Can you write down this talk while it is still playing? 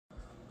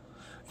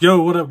Yo,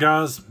 what up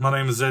guys? My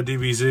name is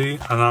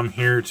ZDBZ and I'm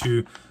here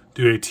to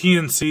do a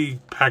TNC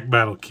pack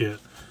battle kit.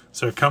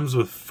 So it comes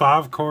with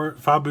five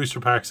booster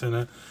packs in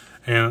it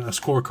and a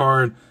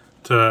scorecard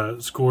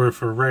to score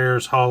for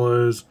rares,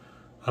 holos,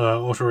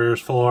 ultra rares,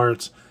 full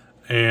arts,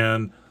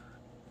 and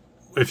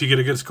if you get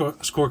a good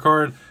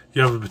scorecard,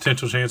 you have a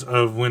potential chance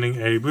of winning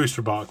a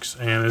booster box,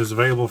 and it is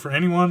available for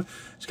anyone.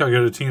 Just gotta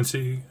go to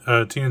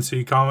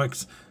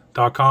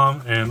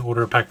TNComics.com and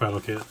order a pack battle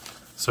kit.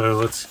 So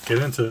let's get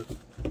into it.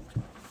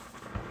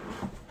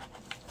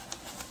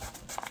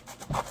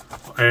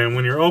 And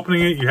when you're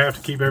opening it, you have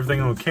to keep everything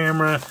on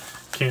camera.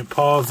 Can't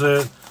pause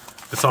it.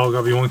 It's all got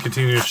to be one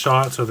continuous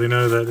shot so they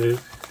know that it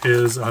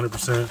is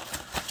 100%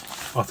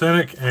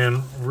 authentic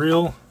and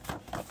real.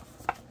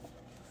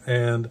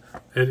 And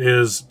it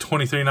is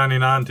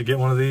 $23.99 to get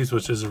one of these,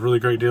 which is a really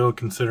great deal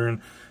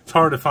considering it's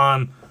hard to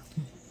find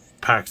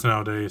packs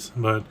nowadays.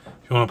 But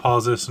if you want to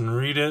pause this and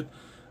read it,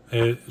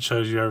 it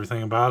shows you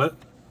everything about it.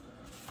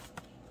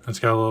 It's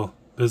got a little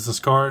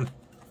business card.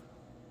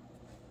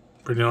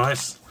 Pretty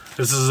nice.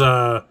 This is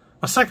my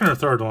second or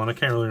third one. I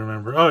can't really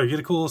remember. Oh, you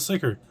get a cool little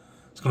sticker.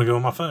 It's going to go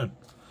on my phone.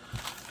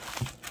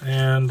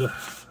 And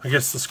I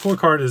guess the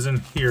scorecard is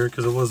in here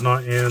because it was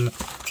not in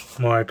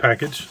my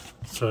package.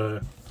 So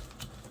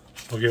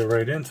we'll get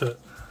right into it.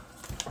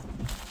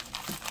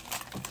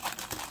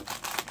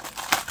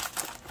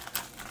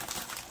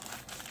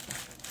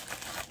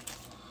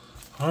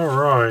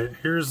 Alright,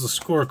 here's the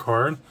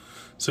scorecard.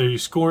 So you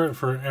score it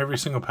for every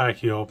single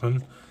pack you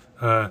open.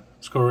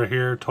 Score right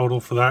here, total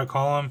for that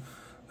column,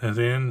 and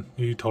then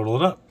you total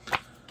it up.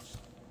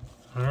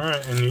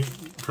 Alright, and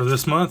for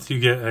this month you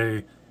get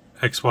a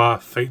XY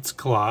Fates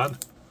Collide,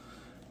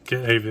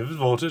 get a Vivid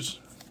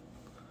Voltage,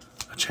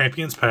 a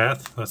Champion's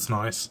Path, that's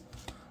nice,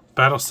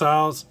 Battle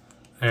Styles,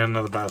 and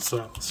another Battle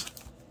Styles.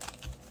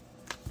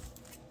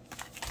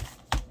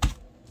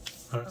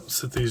 Alright, let's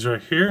set these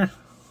right here.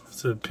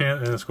 It's a pin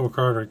and a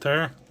scorecard right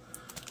there.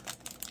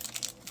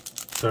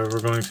 So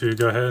we're going to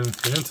go ahead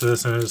and get into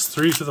this, and it's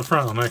 3 to the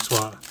front on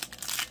XY.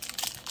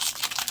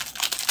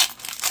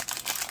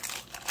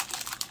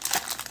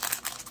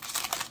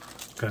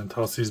 Gonna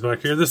toss these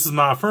back here. This is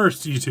my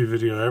first YouTube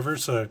video ever,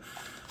 so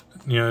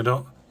you know,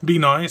 don't be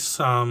nice.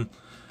 I'm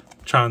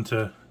trying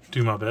to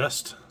do my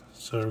best.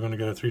 So we're gonna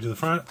go 3 to the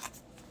front.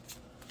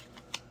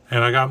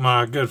 And I got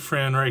my good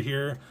friend right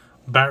here,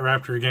 Bat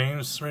Raptor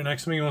Games, right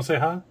next to me. You wanna say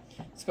hi?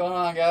 What's going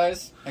on,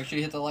 guys? Make sure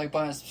you hit the like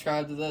button and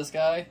subscribe to this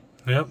guy.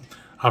 Yep.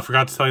 I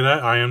forgot to tell you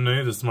that. I am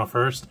new. This is my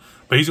first.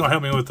 But he's going to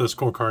help me with the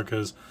scorecard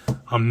because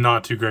I'm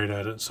not too great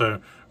at it. So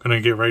I'm going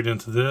to get right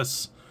into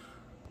this.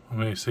 Let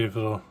me see if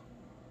it'll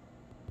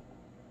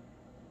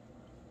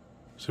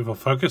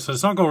focus.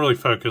 It's not going to really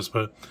focus,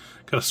 but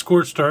got a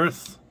Scorched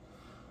Earth,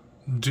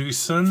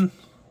 Doosan,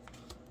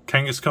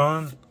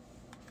 Kangaskhan,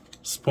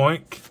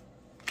 Spoink,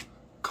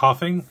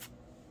 Coughing,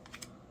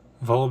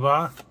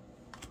 Volibah,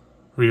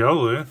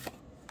 Riolu,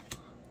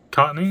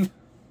 Cottony,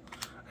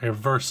 a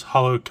reverse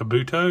hollow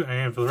Kabuto,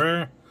 and for the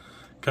rare,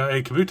 got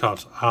a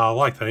Kabutops. I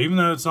like that. Even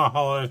though it's not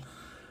hollow,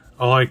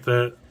 I like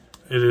that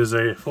it is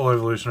a full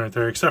evolution right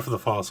there, except for the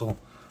fossil.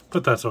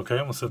 But that's okay.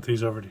 I'm going to set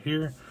these over to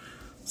here.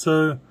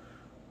 So,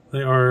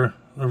 they are,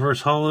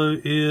 reverse hollow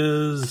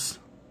is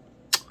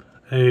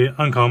a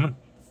uncommon.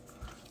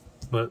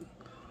 But,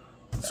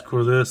 let's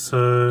score this.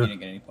 You didn't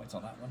get any points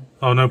on that one.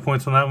 Oh, no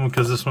points on that one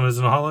because this one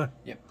isn't a hollow?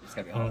 Yep, it's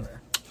got to be a hollow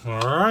rare.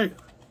 Alright.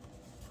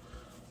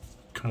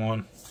 Come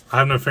on. I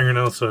have no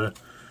fingernails, so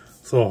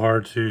it's a little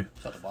hard to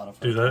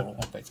do that.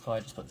 One Fates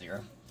Collide, just put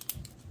 0.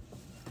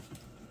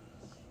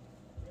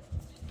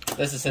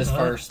 This is his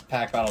first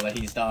pack battle that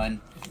he's done,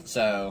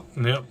 so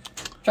yep.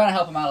 Trying to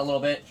help him out a little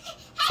bit.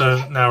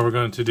 So now we're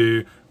going to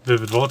do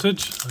Vivid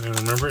Voltage, and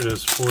remember it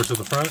is 4 to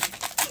the front.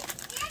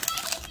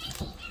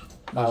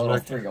 My little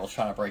 3-year-old's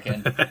trying to break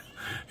in.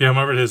 Yeah, I'm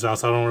over at his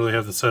house. I don't really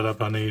have the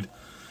setup I need.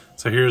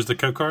 So here's the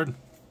code card.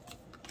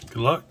 Good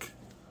luck.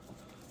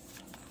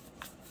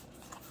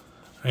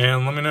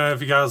 And let me know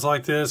if you guys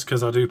like this,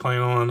 because I do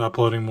plan on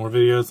uploading more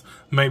videos.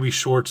 Maybe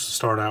shorts to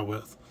start out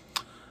with.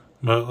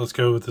 But let's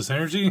go with this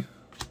energy.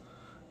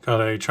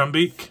 Got a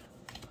Trumbeak,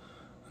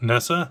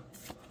 Nessa,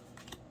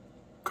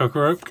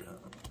 Kokorook,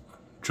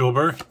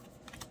 Julbur,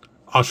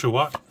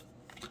 Oshawott,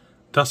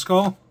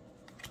 Duskull,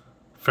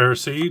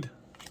 Ferroseed,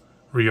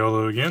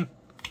 Riolu again,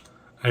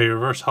 a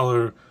reverse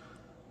hollow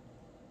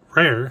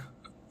rare,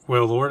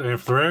 Wailord, and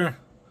for the rare,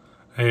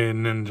 a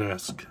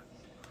Ninjask.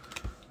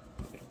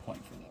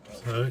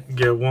 So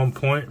get 1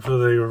 point for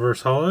the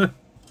reverse hollow.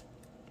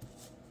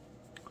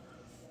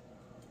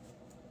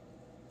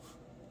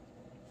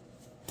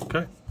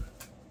 Okay.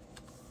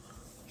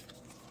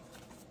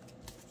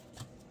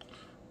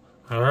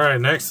 Alright,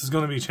 next is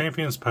going to be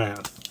Champion's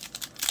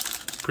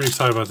Path. Pretty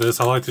excited about this.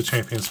 I like the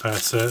Champion's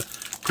Path set.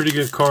 Pretty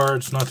good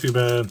cards, not too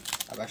bad.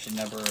 I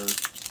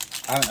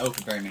haven't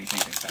opened very many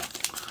Champion's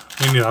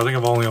Path. Me neither. I think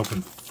I've only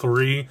opened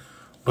 3,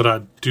 but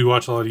I do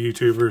watch a lot of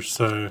YouTubers,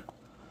 so,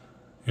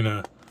 you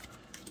know,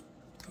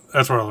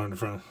 that's where I learned it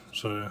from.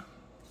 So,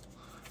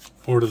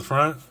 4 to the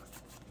front.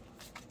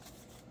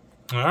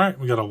 Alright,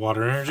 we got a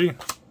Water Energy.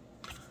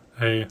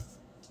 A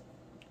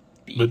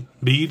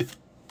Bead.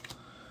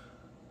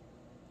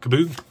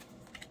 Kaboo.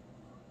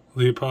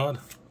 Leopard.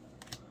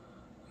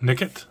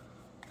 Nicket.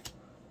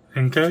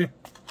 NK.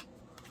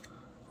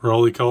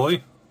 Roly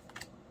Coly.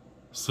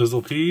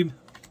 Sizzlepede.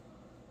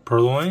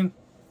 Purloin.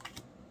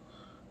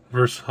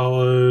 Reverse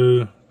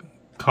Hollow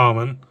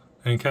Common.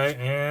 NK.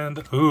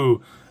 And,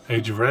 ooh,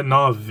 a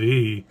Dreadnought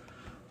V.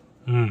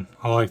 I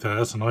like that.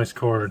 That's a nice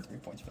card. 3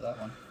 points for that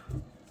one.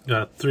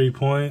 Got 3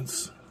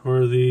 points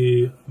for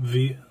the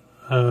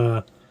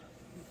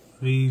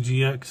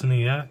VGX and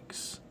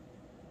EX.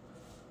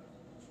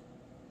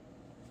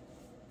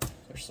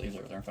 Their sleeves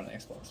over there in front of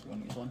the Xbox. You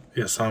want to use one?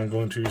 Yes, I'm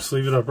going to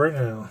sleeve it up right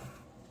now.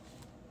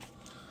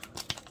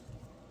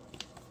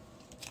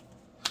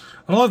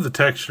 I love the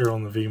texture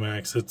on the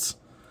VMAX. It's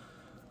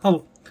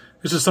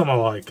just something I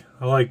like.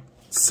 I like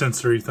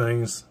sensory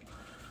things.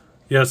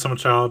 Yes, I'm a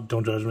child.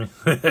 Don't judge me.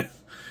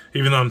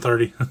 Even though I'm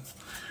 30.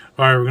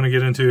 Alright, we're going to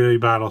get into a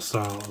battle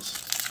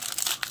styles.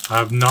 I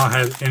have not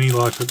had any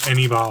luck with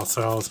any battle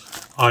styles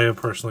I have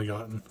personally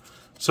gotten.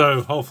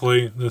 So,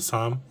 hopefully, this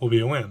time will be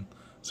a win.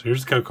 So,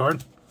 here's the code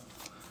card.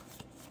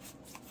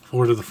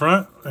 4 to the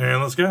front,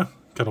 and let's go.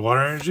 Got a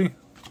Water Energy.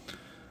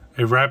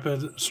 A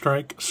Rapid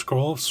Strike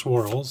Scroll of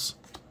Swirls.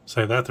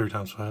 Say that 3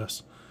 times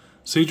fast.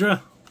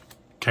 Seadra.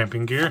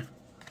 Camping Gear.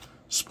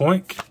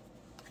 Spoink.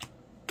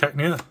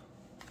 Cacnea.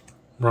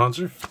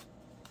 Bronzer.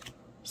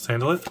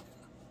 Sandalit.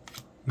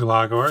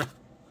 Gligar.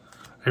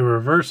 A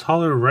Reverse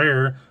Hollow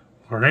Rare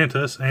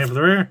Lorantis, and for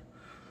the rare,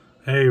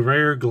 a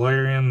rare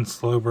Galarian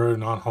Slowbro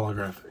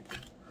non-holographic.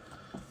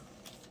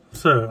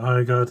 So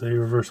I got a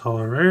Reverse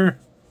Hollow Rare.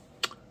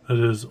 That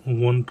is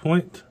 1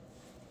 point.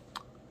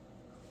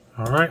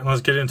 Alright,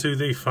 let's get into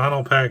the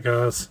final pack,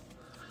 guys.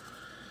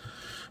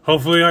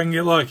 Hopefully I can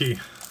get lucky.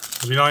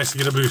 It'd be nice to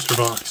get a booster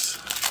box.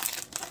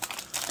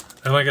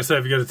 And like I said,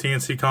 if you go to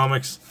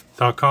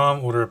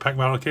TNComics.com, order a pack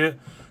battle kit,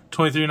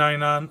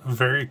 $23.99,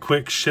 very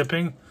quick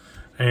shipping,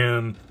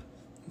 and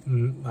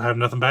I have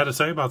nothing bad to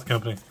say about the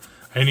company.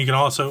 And you can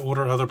also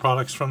order other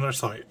products from their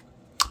site.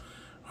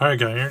 Alright,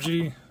 got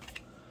Energy,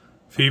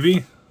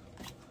 Phoebe,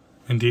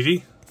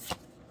 Indeedee,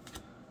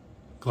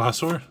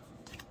 Gliscor,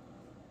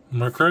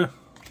 Murkrow,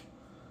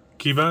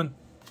 Keybone,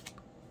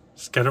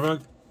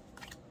 Scatterbug,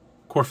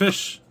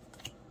 Corphish,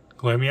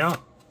 Glameow,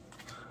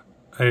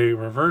 a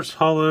Reverse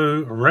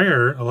Hollow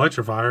Rare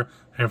Electrifier,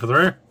 and for the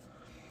rare,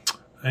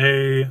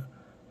 a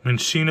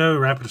Minccino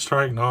Rapid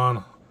Strike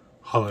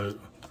non-hollow.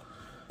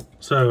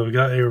 So we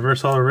got a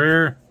Reverse Hollow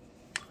Rare.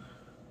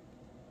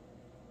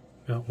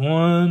 Got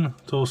one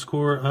total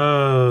score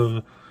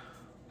of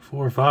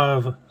 4,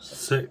 5,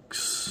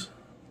 6.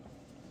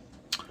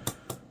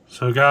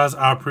 So guys,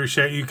 I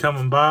appreciate you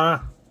coming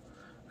by.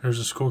 There's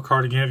a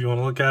scorecard again if you want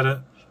to look at it.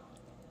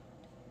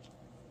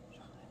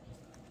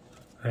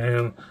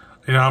 And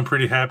you know, I'm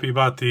pretty happy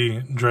about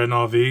the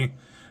Dreadnought V. You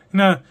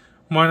know,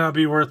 might not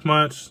be worth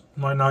much,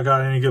 might not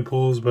got any good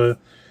pulls, but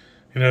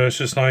you know, it's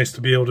just nice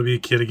to be able to be a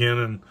kid again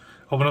and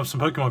open up some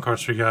Pokemon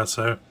cards for you guys.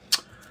 So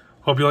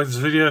hope you like this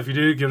video. If you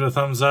do, give it a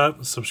thumbs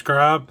up,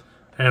 subscribe,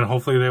 and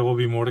hopefully there will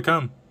be more to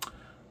come.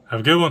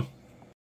 Have a good one.